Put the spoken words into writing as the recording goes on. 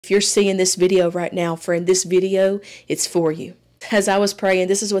if you're seeing this video right now, friend, this video, it's for you. As I was praying,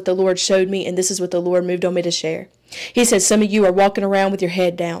 this is what the Lord showed me, and this is what the Lord moved on me to share. He said, some of you are walking around with your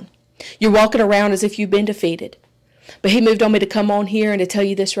head down. You're walking around as if you've been defeated. But he moved on me to come on here and to tell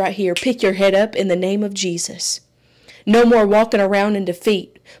you this right here. Pick your head up in the name of Jesus. No more walking around in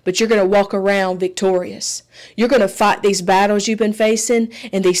defeat, but you're going to walk around victorious. You're going to fight these battles you've been facing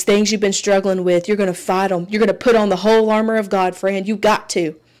and these things you've been struggling with. You're going to fight them. You're going to put on the whole armor of God, friend. You got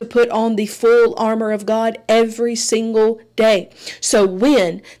to put on the full armor of God every single day. So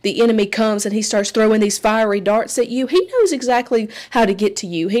when the enemy comes and he starts throwing these fiery darts at you, he knows exactly how to get to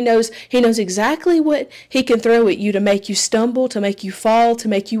you. He knows exactly what he can throw at you to make you stumble, to make you fall, to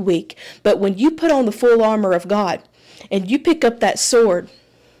make you weak. But when you put on the full armor of God and you pick up that sword,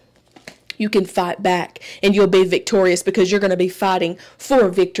 you can fight back and you'll be victorious because you're going to be fighting for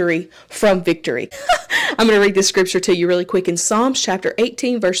victory from victory. I'm going to read this scripture to you really quick in Psalms chapter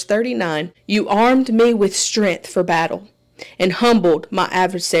 18, verse 39. You armed me with strength for battle and humbled my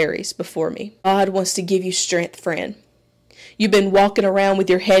adversaries before me. God wants to give you strength, friend. You've been walking around with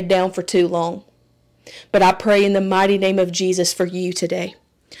your head down for too long. But I pray in the mighty name of Jesus for you today.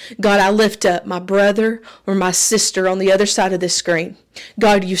 God, I lift up my brother or my sister on the other side of this screen.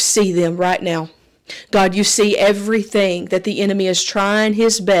 God, you see them right now. God, you see everything that the enemy is trying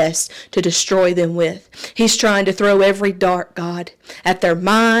his best to destroy them with. He's trying to throw every dart, God, at their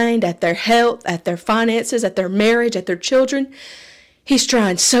mind, at their health, at their finances, at their marriage, at their children. He's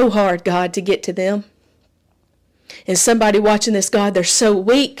trying so hard, God, to get to them. And somebody watching this, God, they're so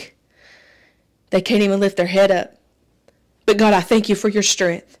weak, they can't even lift their head up. But God, I thank you for your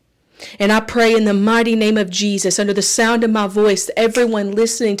strength. And I pray in the mighty name of Jesus, under the sound of my voice, everyone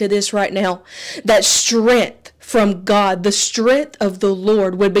listening to this right now, that strength from God, the strength of the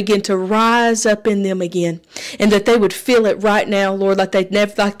Lord would begin to rise up in them again. And that they would feel it right now, Lord, like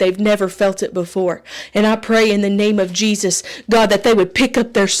they've never felt it before. And I pray in the name of Jesus, God, that they would pick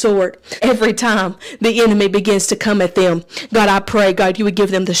up their sword every time the enemy begins to come at them. God, I pray, God, you would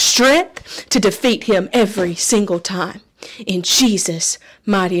give them the strength to defeat him every single time. In Jesus'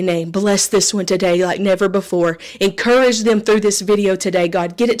 mighty name, bless this one today like never before. Encourage them through this video today,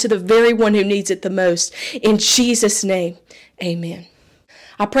 God. Get it to the very one who needs it the most. In Jesus' name, amen.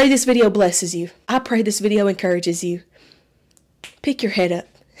 I pray this video blesses you. I pray this video encourages you. Pick your head up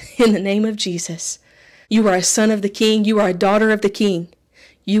in the name of Jesus. You are a son of the King. You are a daughter of the King.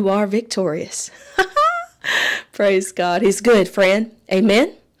 You are victorious. Praise God. He's good, friend.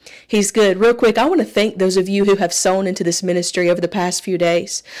 Amen. He's good. Real quick, I want to thank those of you who have sown into this ministry over the past few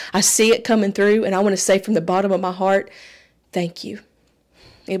days. I see it coming through, and I want to say from the bottom of my heart, thank you.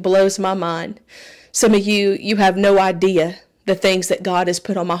 It blows my mind. Some of you, you have no idea the things that God has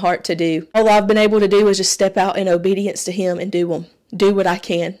put on my heart to do. All I've been able to do is just step out in obedience to him and do them. Do what I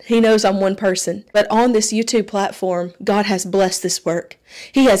can. He knows I'm one person. But on this YouTube platform, God has blessed this work.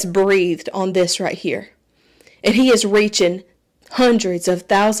 He has breathed on this right here. And he is reaching hundreds of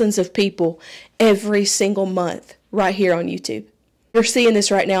thousands of people every single month right here on YouTube. You're seeing this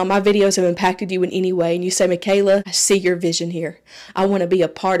right now. My videos have impacted you in any way. And you say, Michaela, I see your vision here. I want to be a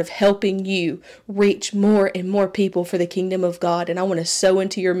part of helping you reach more and more people for the kingdom of God. And I want to sow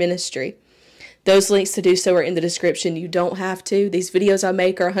into your ministry. Those links to do so are in the description. You don't have to. These videos I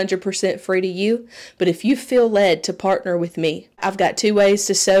make are 100% free to you. But if you feel led to partner with me, I've got 2 ways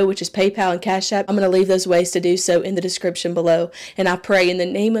to sow, which is PayPal and Cashapp. I'm going to leave those ways to do so in the description below. And I pray in the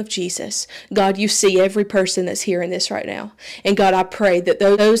name of Jesus, God, you see every person that's hearing this right now. And God, I pray that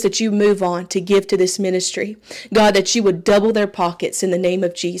those that you move on to give to this ministry, God, that you would double their pockets in the name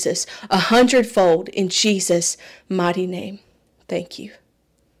of Jesus, 100-fold in Jesus' mighty name. Thank you.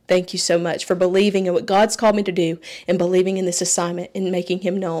 Thank you so much for believing in what God's called me to do and believing in this assignment and making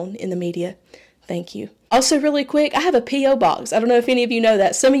him known in the media. Thank you. Also, really quick, I have a P.O. box. I don't know if any of you know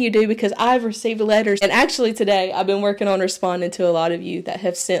that. Some of you do because I've received letters. And actually today, I've been working on responding to a lot of you that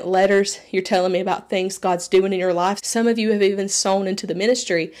have sent letters. You're telling me about things God's doing in your life. Some of you have even sown into the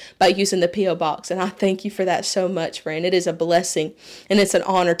ministry by using the P.O. box. And I thank you for that so much, friend. It is a blessing and it's an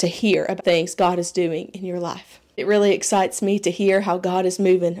honor to hear about things God is doing in your life. It really excites me to hear how God is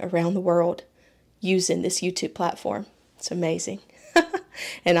moving around the world using this YouTube platform. It's amazing.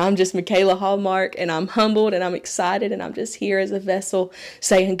 And I'm just Michaela Hallmark, and I'm humbled, and I'm excited, and I'm just here as a vessel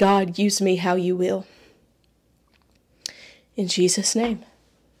saying, God, use me how you will. In Jesus' name,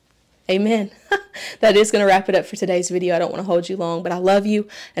 amen. That is going to wrap it up for today's video. I don't want to hold you long, but I love you,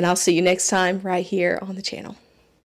 and I'll see you next time right here on the channel.